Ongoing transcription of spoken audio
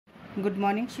Good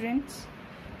morning, students.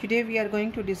 Today we are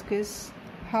going to discuss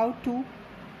how to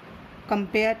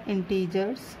compare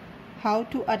integers, how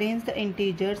to arrange the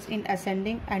integers in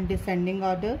ascending and descending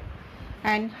order,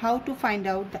 and how to find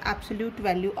out the absolute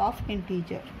value of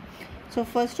integer. So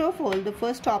first of all, the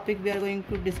first topic we are going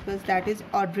to discuss, that is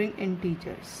ordering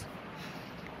integers.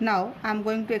 Now I am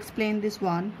going to explain this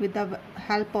one with the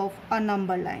help of a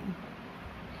number line.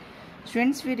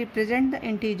 Students, we represent the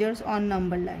integers on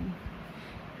number line.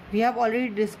 We have already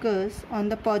discussed on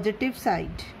the positive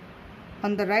side.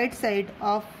 On the right side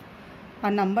of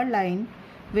a number line,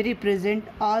 we represent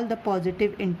all the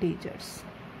positive integers.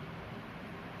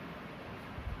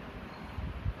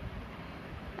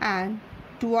 And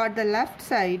toward the left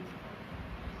side,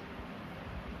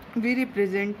 we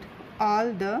represent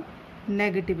all the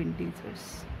negative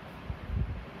integers.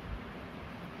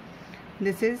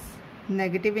 This is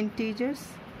negative integers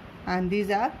and these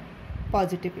are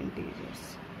positive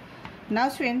integers. Now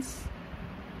students,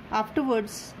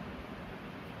 afterwards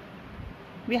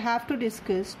we have to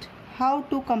discuss how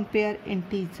to compare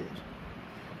integer.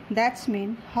 That's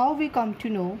mean how we come to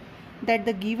know that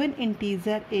the given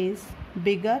integer is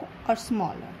bigger or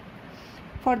smaller.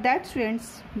 For that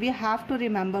students, we have to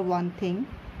remember one thing.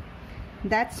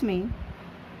 That's mean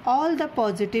all the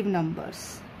positive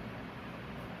numbers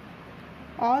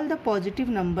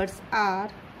are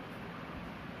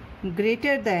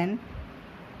greater than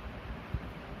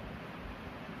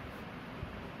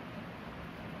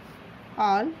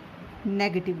all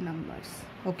negative numbers.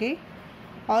 Okay,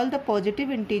 all the positive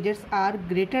integers are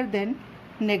greater than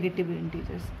negative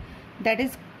integers. That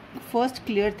is first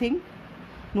clear thing.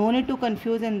 No need to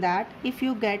confuse in that. If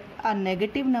you get a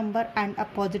negative number and a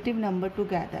positive number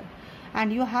together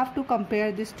and you have to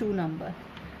compare these two numbers,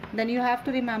 then you have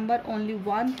to remember only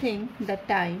one thing, that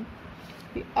time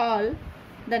all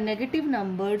the negative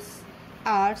numbers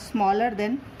are smaller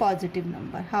than positive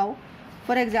number. How?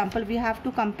 For example, we have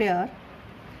to compare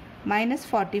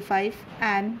 -45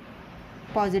 and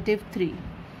 +3.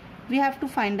 We have to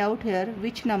find out here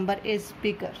which number is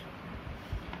bigger.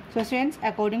 So students,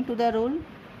 according to the rule,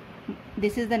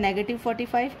 this is the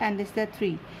 -45 and this is the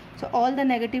 3. So all the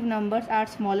negative numbers are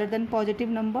smaller than positive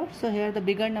number. So here the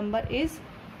bigger number is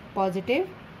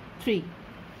 +3.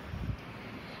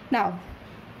 Now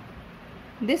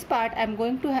this part I am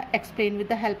going to explain with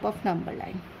the help of number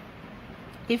line.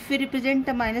 If we represent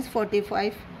the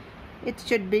 -45, it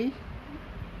should be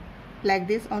like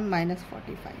this on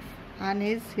 -45 and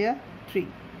is here 3.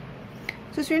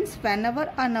 So students, whenever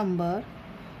a number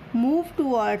move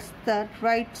towards the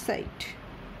right side,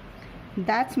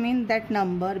 that means that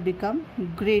number become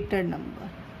greater number,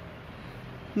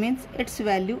 means its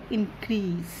value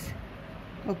increase.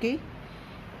 Okay,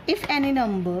 if any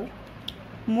number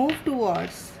move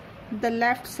towards the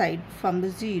left side from the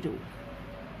 0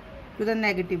 to the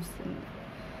negative symbol,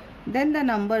 then the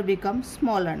number becomes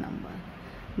smaller number.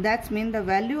 That means the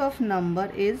value of number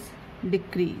is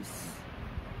decrease.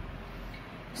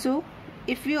 So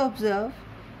if we observe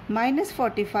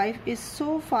 -45 is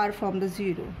so far from the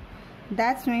 0,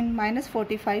 that means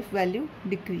 -45 value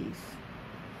decrease.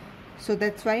 So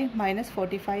that's why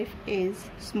 -45 is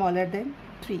smaller than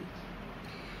 3.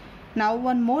 Now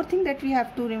one more thing that we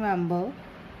have to remember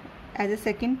as a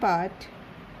second part.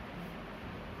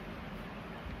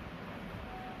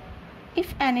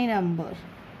 If any number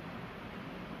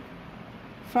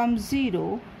from 0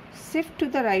 shift to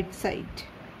the right side,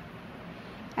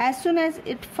 as soon as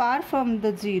it far from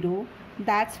the 0,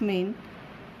 that means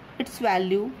its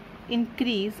value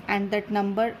increase and that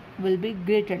number will be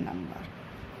greater number.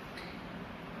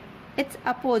 Its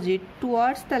opposite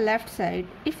towards the left side,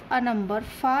 if a number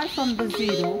far from the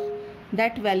 0,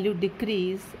 that value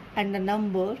decrease and the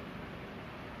number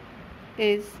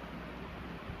is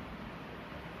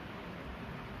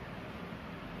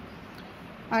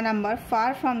a number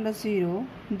far from the 0,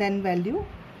 then value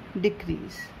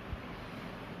decrease.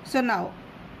 So now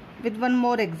with one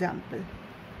more example,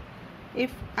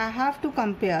 if I have to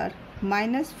compare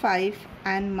 -5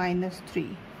 and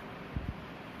 -3,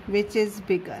 which is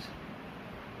bigger.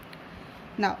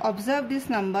 Now observe this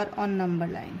number on number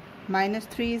line.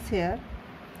 -3 is here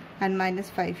and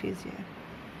 -5 is here.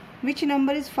 Which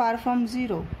number is far from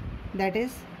 0? That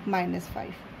is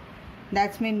 -5.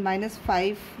 That means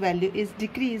 -5 value is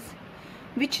decrease.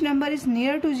 Which number is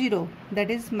near to 0? That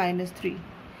is -3.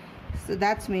 So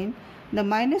that means the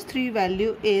 -3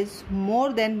 value is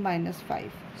more than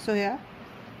 -5. So here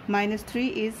 -3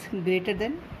 is greater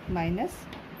than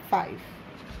 -5.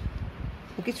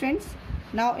 Okay friends,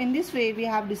 now in this way we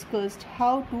have discussed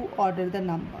how to order the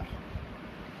number.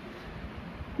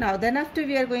 Now then after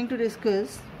we are going to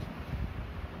discuss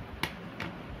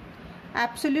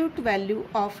absolute value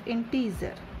of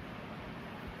integer.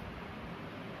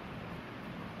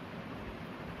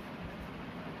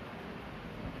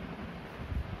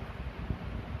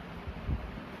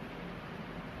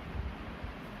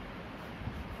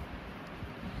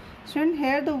 So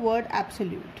here the word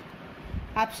absolute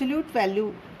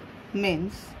value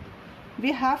means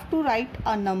we have to write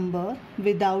a number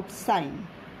without sign.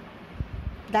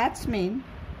 That's mean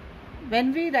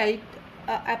when we write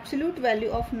absolute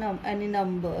value of any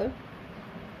number,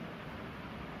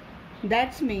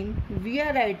 that's mean we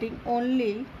are writing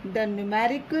only the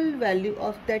numerical value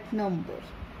of that number.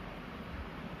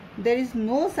 There is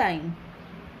no sign.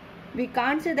 We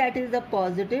can't say that is the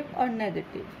positive or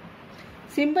negative.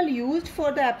 Symbol used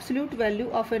for the absolute value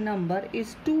of a number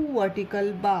is 2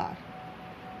 vertical bar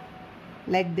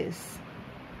like this.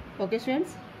 Okay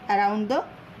students, around the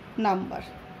number.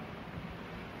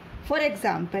 For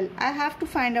example, I have to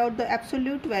find out the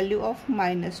absolute value of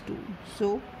 -2.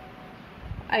 So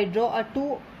I draw a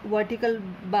 2 vertical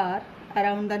bar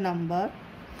around the number,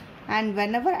 and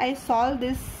whenever I solve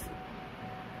this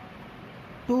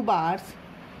 2 bars,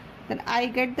 then I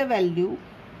get the value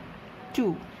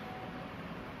 2.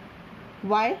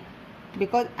 Why?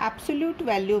 Because absolute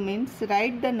value means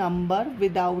write the number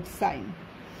without sign.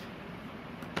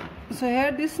 So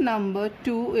here this number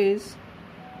 2 is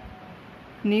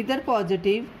neither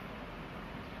positive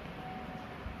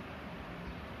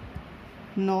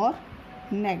nor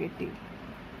negative.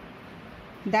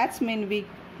 That's mean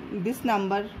this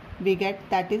number we get,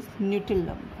 that is neutral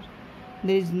number.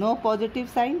 There is no positive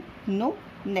sign, no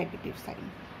negative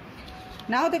sign.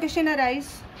 Now the question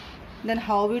arises, then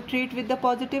how we treat with the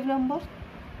positive number?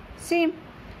 Same.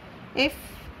 If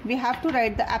we have to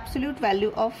write the absolute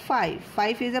value of 5,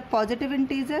 5 is a positive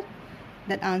integer,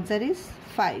 then answer is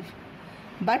 5.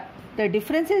 But the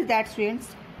difference is that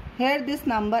students, here this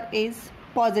number is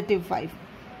positive 5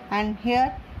 and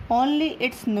here only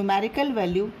its numerical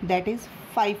value, that is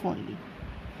 5 only.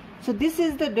 So this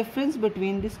is the difference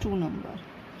between these two numbers.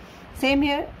 Same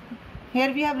here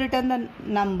we have written the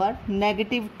number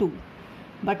 -2,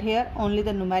 but here only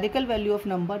the numerical value of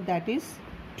number, that is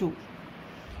 2.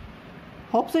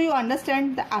 Hope so you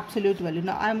understand the absolute value.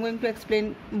 Now I am going to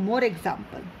explain more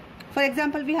example. For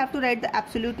example, we have to write the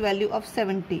absolute value of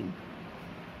 17.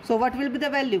 So what will be the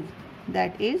value?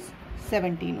 That is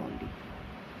 17 only.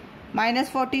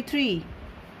 -43.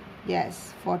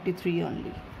 Yes, 43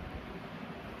 only.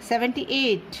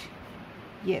 78.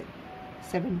 Yes,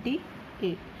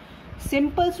 78.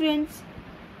 Simple students.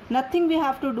 Nothing we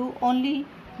have to do, only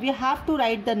we have to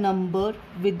write the number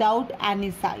without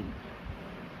any sign.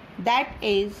 That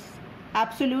is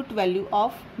absolute value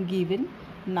of given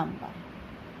number.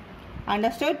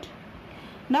 Understood?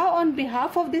 Now on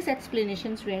behalf of this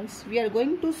explanation students, we are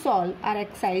going to solve our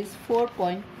exercise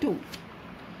 4.2.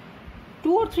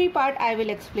 2 or 3 part I will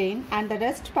explain, and the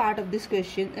rest part of this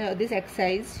question, this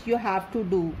exercise you have to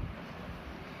do.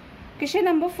 Question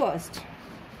number first.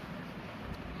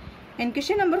 In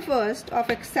question number first of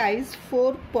exercise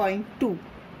 4.2,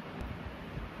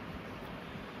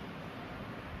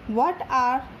 what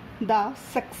are the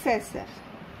successor?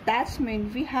 That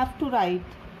means we have to write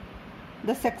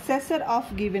the successor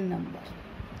of given number.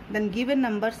 Then given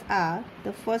numbers are,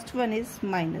 the first one is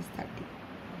 -30,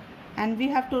 and we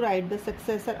have to write the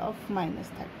successor of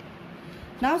 -30.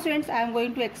 Now students, I am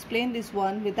going to explain this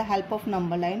one with the help of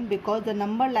number line, because the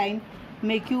number line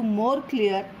make you more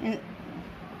clear.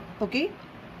 Okay,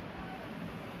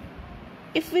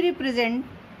 if we represent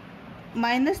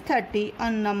 -30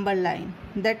 on number line,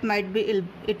 that might be,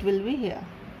 it will be here.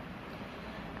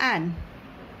 And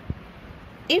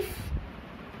if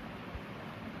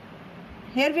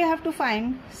here we have to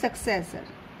find successor.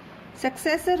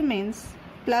 Successor means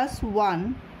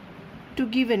 +1 to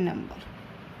given number.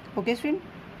 Okay student,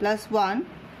 +1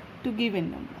 to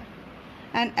given number.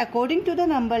 And according to the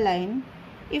number line,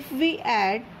 if we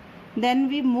add, then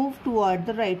we move toward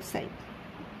the right side.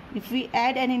 If we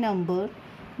add any number,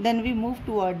 then we move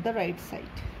toward the right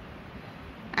side.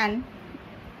 And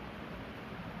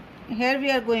here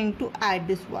we are going to add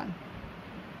this one.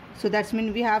 So that's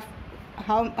mean we have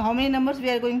how many numbers we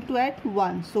are going to add?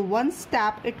 1. So one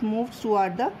step it moves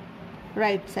toward the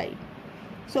right side.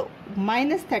 So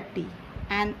 -30,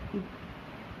 and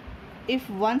if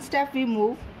one step we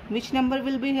move, which number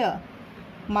will be here?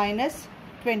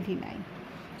 -29.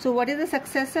 So what is the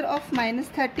successor of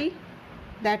 -30?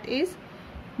 That is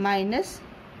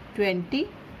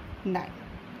 -29.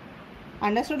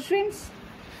 Understood students?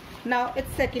 Now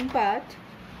its second part.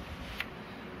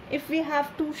 If we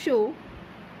have to show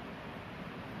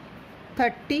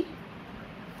 30,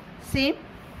 same,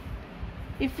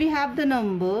 if we have the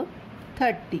number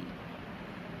 30,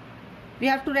 we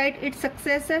have to write its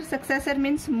successor. Successor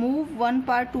means move one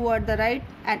part toward the right,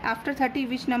 and after 30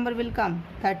 which number will come?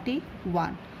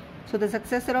 31. So the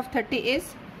successor of 30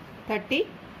 is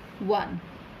 31.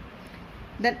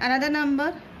 Then another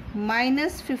number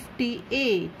minus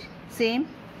 58. Same.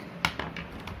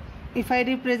 If I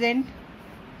represent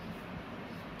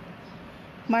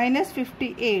minus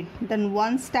 58, then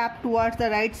one step towards the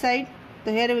right side.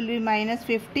 So here will be minus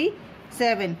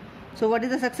 57. So what is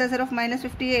the successor of minus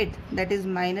 58? That is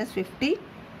minus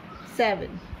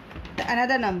 57.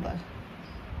 Another number,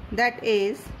 that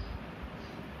is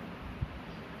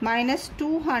minus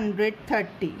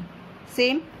 230.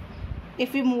 Same.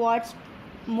 If we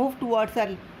move towards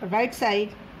the right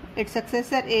side, its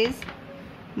successor is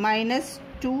minus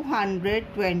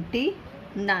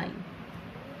 229.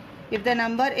 If the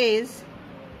number is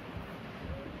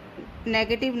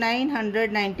negative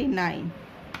 999,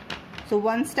 so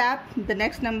one step, the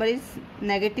next number is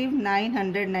negative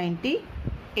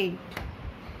 998.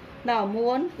 Now move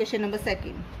on, question number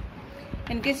 2.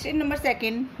 In question number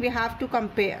 2, we have to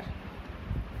compare.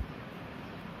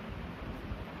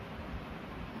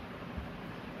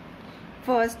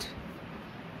 First,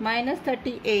 minus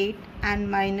 38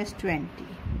 and minus 20.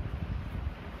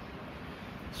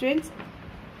 Students,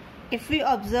 if we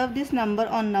observe this number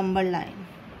on number line,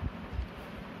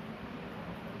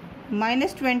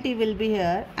 minus 20 will be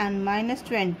here and minus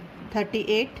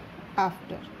 38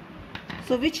 after.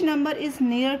 So which number is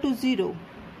near to 0?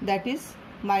 That is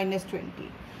minus 20.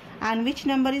 And which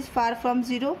number is far from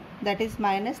 0? That is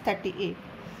minus 38.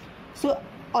 So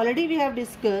already we have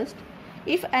discussed,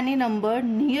 if any number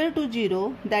near to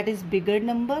 0, that is bigger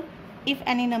number. If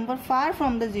any number far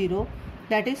from the 0,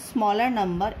 that is smaller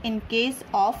number in case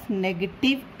of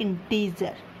negative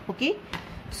integer. Okay.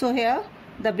 So here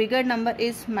the bigger number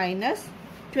is minus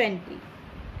 20.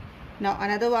 Now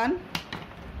another one,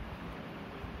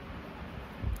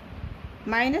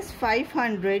 minus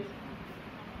 500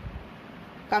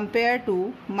 compared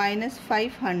to minus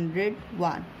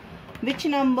 501. Which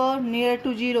number near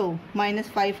to 0? Minus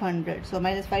 500. So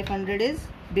minus 500 is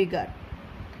bigger.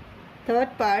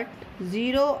 Third part,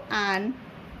 0 and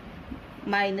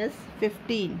minus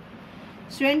 15.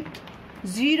 Student,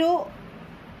 0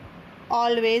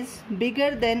 always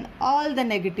bigger than all the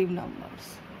negative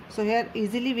numbers. So here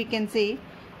easily we can say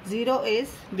 0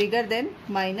 is bigger than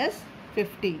minus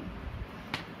 15.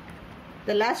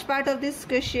 The last part of this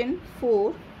question,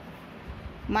 4,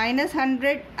 minus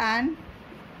 100 and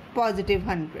positive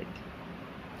 100.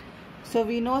 So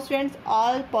we know, students,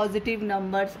 all positive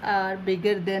numbers are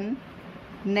bigger than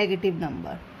negative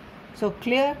number. So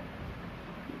clear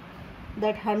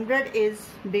that 100 is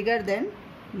bigger than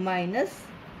minus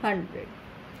 100.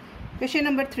 Question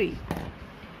number 3.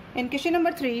 In question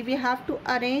number 3, we have to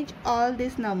arrange all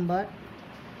these numbers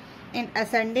in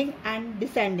ascending and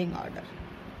descending order.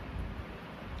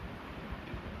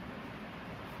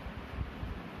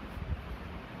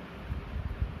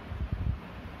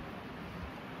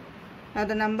 Now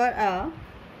the number are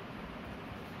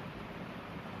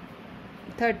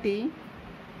 30,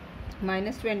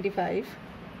 minus 25,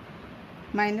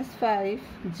 minus 5,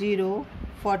 0,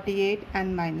 48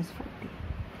 and minus 40.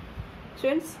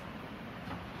 Students,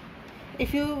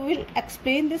 if you will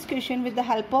explain this question with the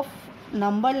help of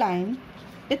number line,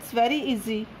 it's very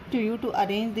easy to you to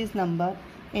arrange this number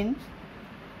in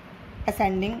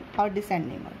ascending or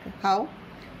descending order. How?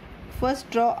 First,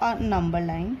 draw a number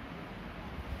line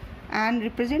and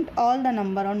represent all the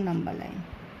number on number line.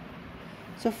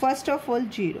 So first of all,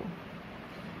 0.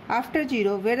 After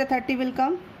 0, where the 30 will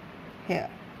come? Here.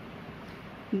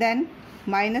 Then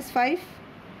minus 5,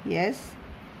 yes.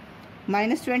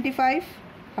 Minus 25,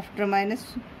 after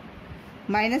minus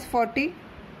 40,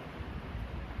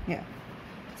 yeah.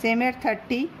 Same here,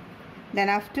 30, then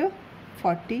after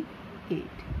 48.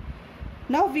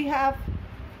 Now we have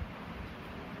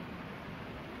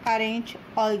arranged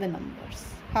all the numbers.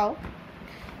 How?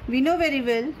 We know very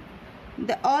well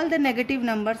that all the negative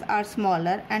numbers are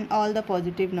smaller and all the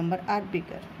positive numbers are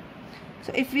bigger.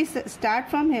 So if we start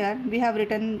from here, we have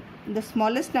written the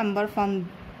smallest number from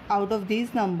out of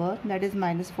these numbers, that is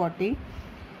minus 40.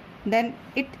 Then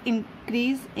it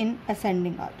increase in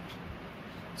ascending order.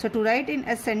 So to write in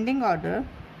ascending order,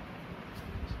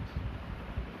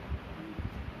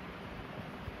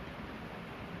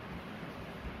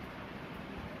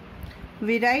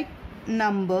 we write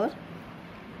number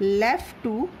left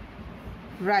to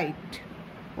right.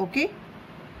 Okay,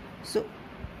 so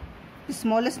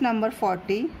smallest number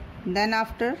 40, then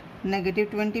after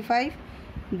negative 25,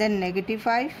 then negative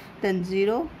 5, then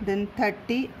 0, then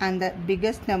 30, and the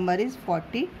biggest number is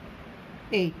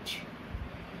 48.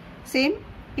 Same,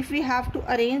 if we have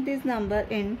to arrange this number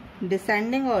in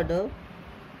descending order,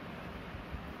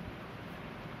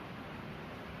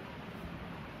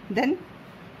 then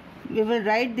we will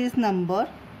write this number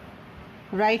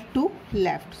right to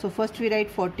left. So first we write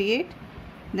 48,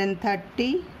 then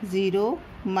 30, 0,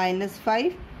 minus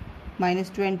 5, minus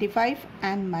 25,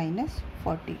 and minus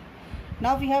 40.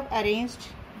 Now we have arranged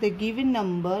the given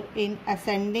number in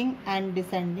ascending and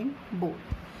descending both.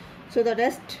 So the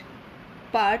rest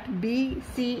part B,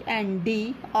 C and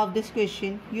D of this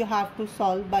question you have to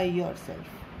solve by yourself.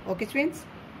 Okay students?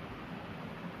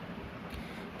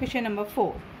 Question number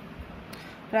 4.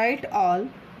 Write all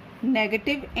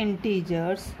negative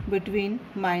integers between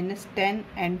minus 10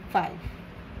 and 5.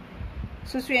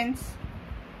 So students,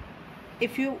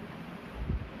 if you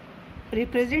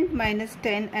represent minus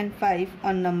 10 and 5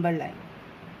 on number line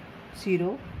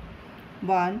 0,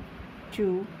 1,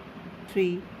 2,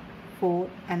 3, 4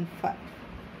 and 5,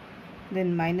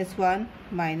 then minus 1,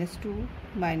 minus 2,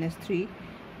 minus 3,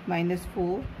 minus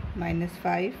 4, minus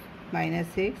 5, minus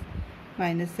 6,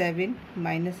 minus 7,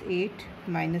 minus 8,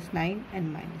 minus 9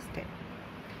 and minus 10.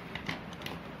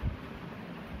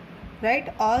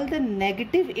 Write all the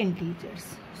negative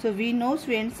integers. So we know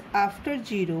students, after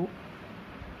 0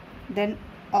 then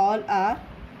all are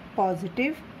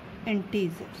positive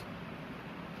integers,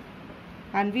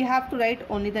 and we have to write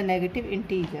only the negative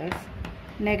integers.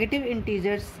 Negative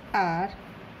integers are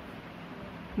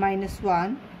minus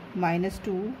 1, minus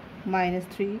 2, minus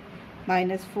 3,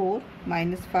 minus 4,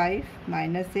 minus 5,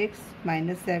 minus 6,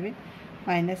 minus 7,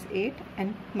 minus 8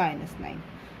 and minus 9.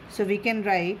 So we can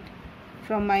write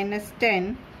from minus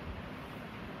 10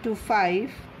 to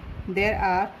 5 there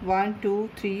are 1,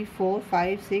 2, 3, 4,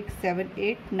 5, 6, 7,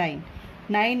 8, 9.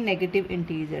 9 negative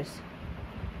integers,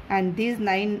 and these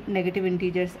 9 negative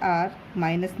integers are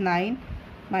minus 9,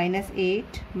 minus 8,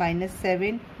 minus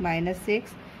 7, minus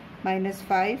 6, minus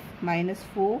 5, minus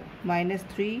 4, minus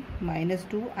 3, minus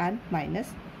 2 and minus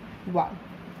 1.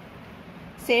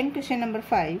 Same question number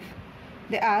 5.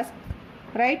 They ask,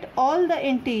 write all the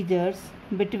integers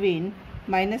between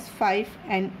minus 5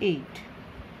 and 8.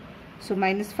 So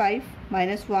minus 5,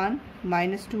 minus 1,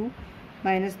 minus 2,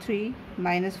 minus 3,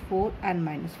 minus 4 and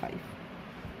minus 5.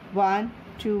 1,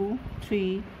 2,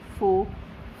 3, 4,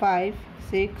 5,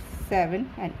 6, 7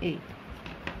 and 8.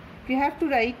 We have to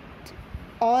write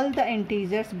all the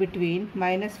integers between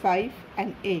minus 5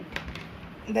 and 8.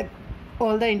 That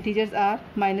all the integers are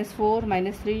minus 4,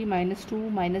 minus 3, minus 2,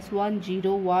 minus 1,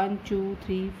 0, 1, 2,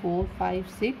 3, 4, 5,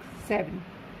 6, 7.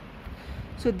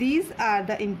 So these are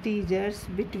the integers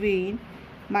between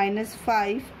minus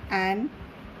 5 and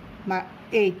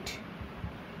 8.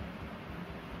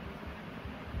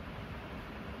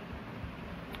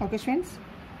 Okay friends.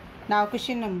 Now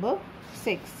question number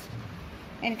 6.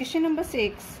 In question number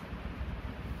 6,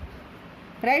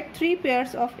 write 3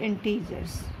 pairs of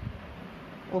integers,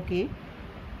 okay,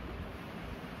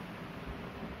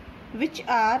 which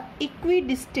are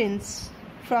equidistant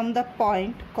from the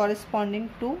point corresponding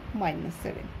to minus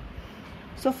 7.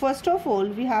 So first of all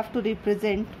we have to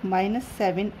represent minus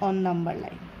 7 on number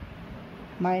line.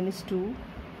 Minus 2,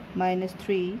 minus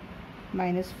 3,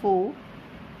 minus 4,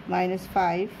 minus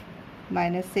 5,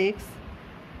 minus 6,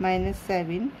 minus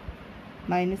 7,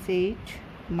 minus 8,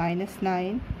 minus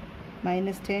 9,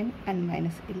 minus 10 and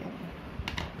minus 11.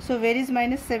 So where is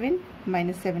minus 7?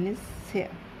 Minus 7 is here.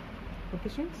 Okay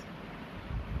students?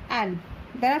 And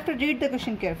then after, read the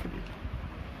question carefully.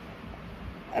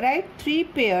 Write 3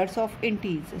 pairs of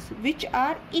integers which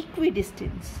are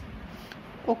equidistant.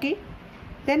 Okay.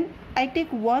 Then I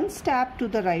take one step to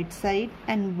the right side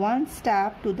and one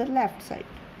step to the left side.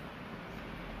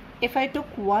 If I took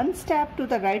one step to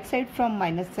the right side from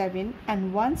minus 7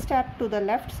 and one step to the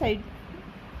left side,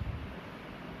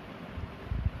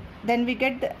 then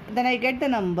I get the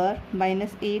number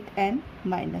minus 8 and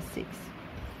minus 6.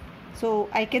 So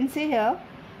I can say here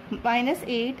minus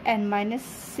 8 and minus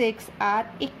 6 are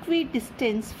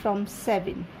equidistant from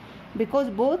 7, because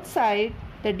both sides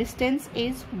the distance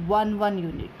is 1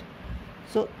 unit.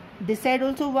 So this side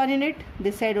also 1 unit,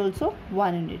 this side also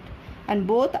 1 unit, and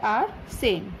both are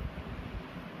same.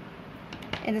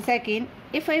 In the second,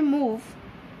 if I move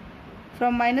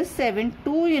from minus 7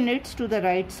 2 units to the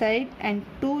right side and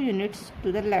 2 units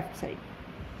to the left side,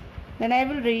 then I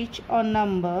will reach a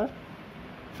number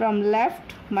from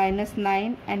left minus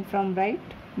 9 and from right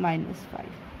minus 5.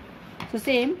 So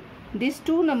same, these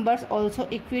two numbers also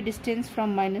equidistant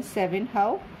from minus 7.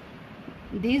 How?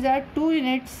 These are 2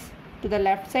 units to the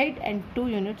left side and 2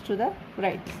 units to the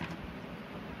right side.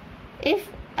 If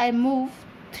I move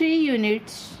 3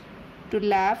 units to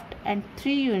left and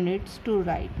 3 units to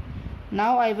right,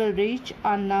 now I will reach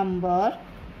a number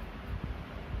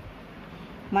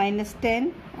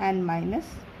 -10 and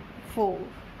 -4.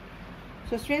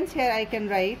 So students, here I can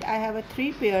write, I have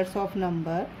 3 pairs of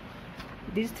number.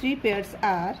 These 3 pairs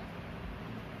are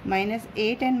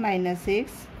 -8 and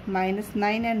 -6,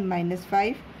 -9 and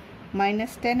 -5,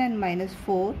 -10 and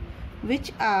 -4,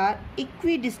 which are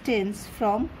equidistant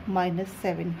from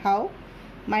 -7. How?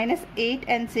 -8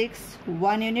 and 6,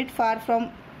 1 unit far from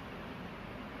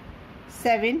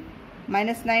 7,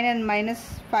 -9 and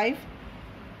 -5,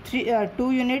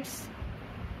 2 units,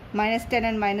 -10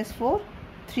 and -4,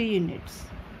 3 units.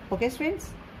 Okay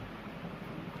students?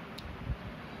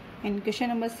 In question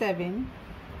number 7,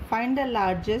 find the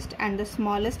largest and the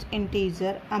smallest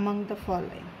integer among the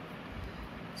following.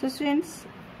 So students,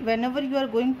 whenever you are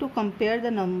going to compare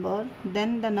the number,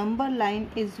 then the number line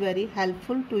is very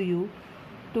helpful to you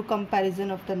to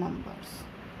comparison of the numbers.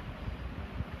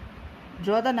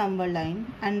 Draw the number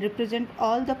line and represent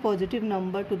all the positive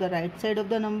number to the right side of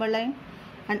the number line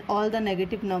and all the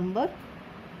negative number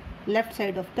left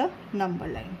side of the number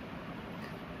line.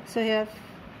 So here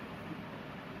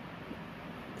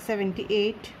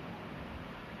 78,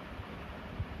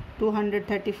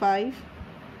 235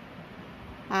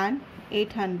 and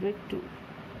 802.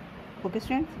 Okay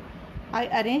students, I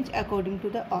arrange according to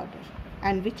the order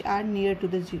and which are near to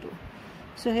the 0.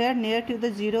 So here near to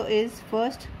the 0 is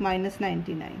first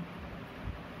 -99,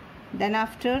 then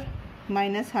after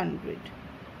 -100,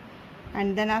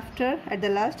 and then after at the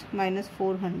last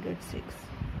 -406.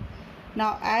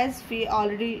 Now as we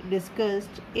already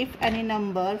discussed, if any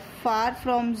number far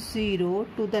from 0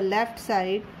 to the left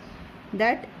side,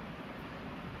 that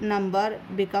number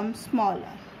becomes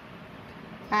smaller,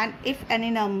 and if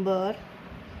any number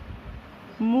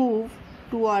move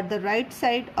toward the right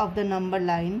side of the number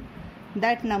line,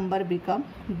 that number become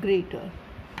greater.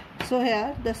 So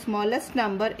here the smallest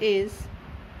number is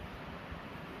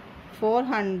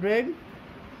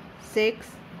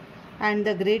 406 and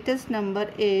the greatest number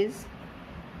is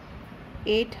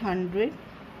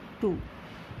 802.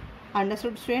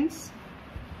 Understood students?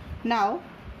 Now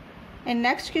in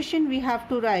next question we have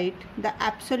to write the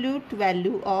absolute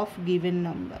value of given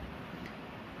number.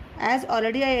 As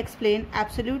already I explained,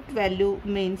 absolute value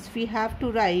means we have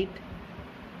to write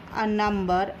a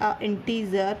number, a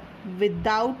integer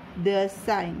without their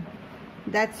sign.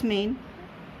 That's mean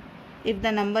if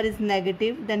the number is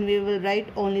negative, then we will write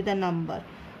only the number,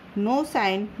 no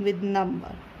sign with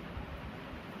number.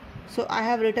 So I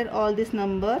have written all this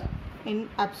number in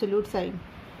absolute sign.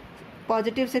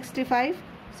 Positive 65,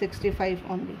 65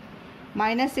 only.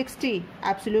 -60,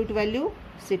 absolute value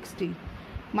 60.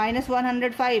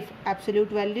 -105,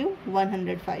 absolute value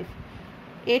 105.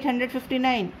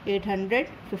 859,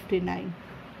 859.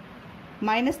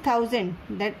 -1000,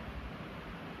 that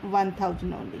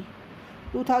 1000 only.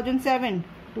 2007,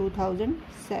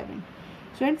 2007.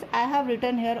 Students, I have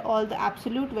written here all the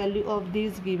absolute value of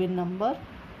these given number.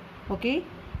 Okay,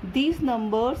 these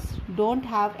numbers don't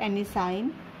have any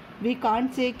sign. We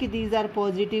can't say कि these are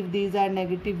positive, these are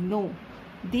negative. No,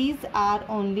 these are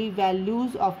only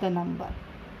values of the number.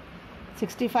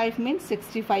 65 means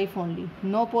 65 only,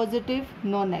 no positive,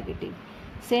 no negative.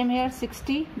 Same here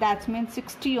 60, that means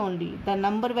 60 only, the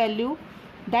number value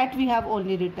that we have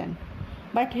only written.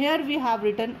 But here we have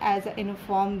written as in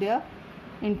form their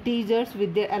integers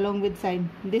with their along with sign.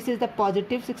 This is the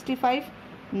positive 65,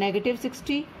 negative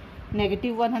 60,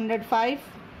 negative 105,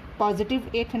 positive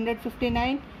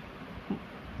 859,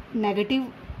 negative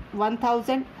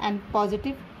 1000 and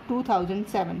positive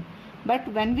 2007. But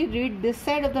when we read this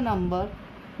side of the number,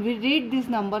 we read this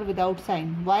number without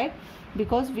sign. Why?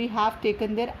 Because we have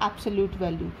taken their absolute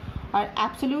value. Our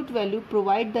absolute value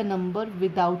provide the number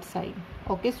without sign.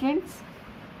 Okay students?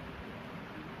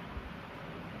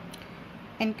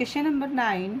 In question number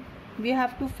 9, we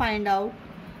have to find out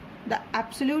the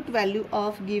absolute value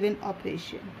of given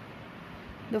operation.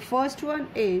 The first one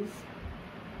is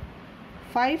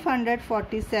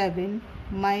 547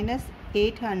 minus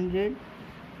 800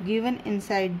 given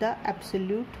inside the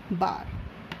absolute bar.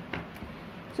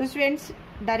 So students,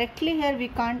 directly here we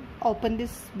can't open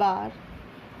this bar.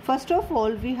 First of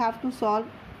all, we have to solve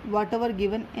whatever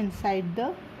given inside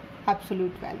the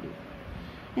absolute value.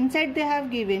 Inside they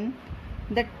have given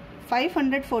that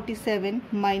 547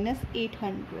 minus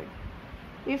 800.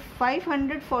 If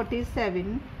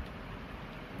 547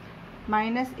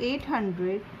 minus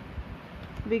 800,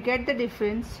 we get the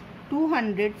difference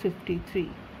 253.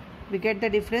 We get the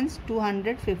difference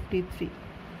 253.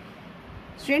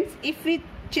 Students, if we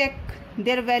check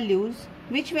their values,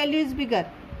 Which value is bigger?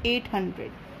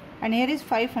 800, and here is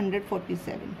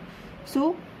 547.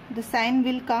 So the sign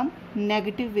will come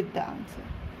negative with the answer.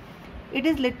 It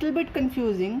is little bit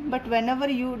confusing, but whenever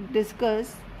you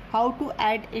discuss how to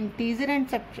add integer and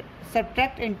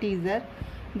subtract integer,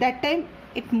 that time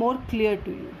it more clear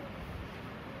to you.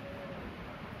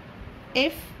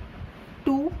 If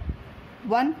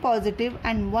one positive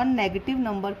and one negative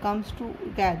number comes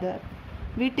together,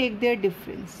 we take their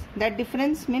difference. That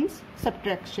difference means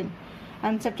subtraction,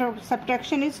 and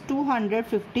subtraction is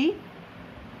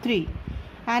 253,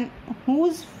 and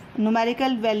whose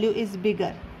numerical value is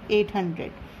bigger?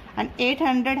 800, and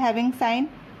 800 having sign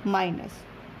minus,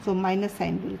 so minus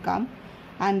sign will come,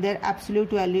 and their absolute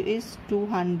value is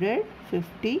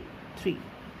 253.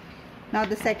 Now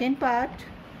the second part,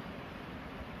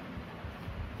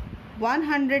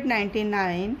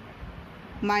 199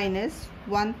 minus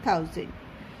 1000.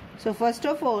 So first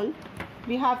of all,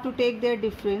 we have to take their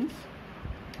difference.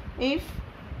 If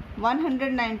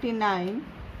 199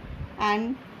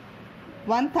 and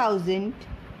 1000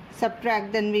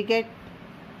 subtract, then we get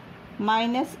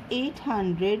minus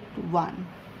 801,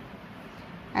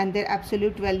 and their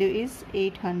absolute value is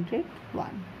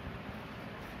 801.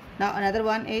 Now another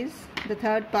one is the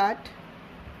third part,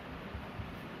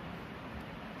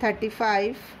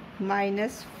 35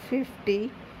 minus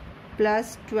 50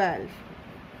 plus 12.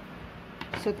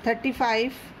 So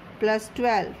 35 plus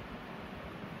 12,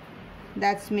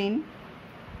 that's mean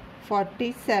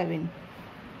 47,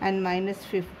 and minus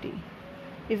 50.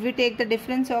 If we take the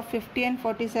difference of 50 and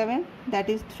 47, that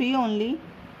is 3 only,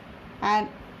 and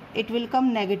it will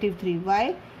come negative 3.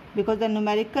 Why? Because the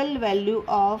numerical value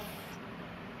of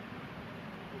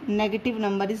negative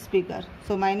number is bigger.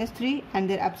 So minus 3, and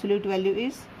their absolute value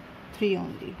is 3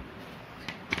 only.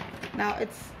 Now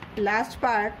it's last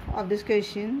part of this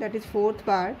question, that is fourth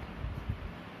part.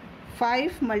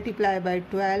 5 multiplied by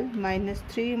 12 minus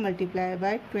 3 multiplied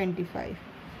by 25.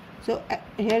 So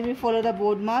here we follow the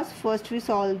board mass. First we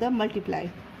solve the multiply.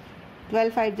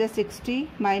 12 5 is 60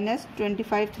 minus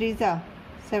 25 3 is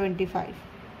 75,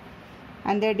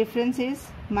 and their difference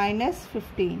is minus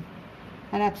 15,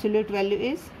 and absolute value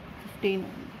is 15.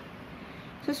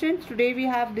 So students, today we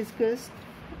have discussed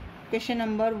question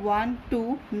number 1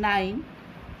 to 9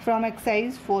 from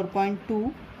exercise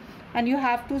 4.2, and you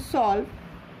have to solve.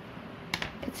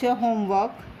 It's your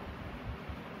homework.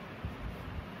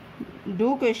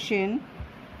 Do question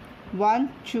 1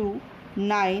 to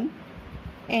 9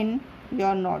 in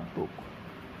your notebook.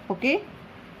 Okay?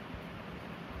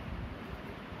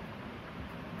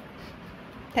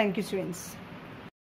 Thank you, students.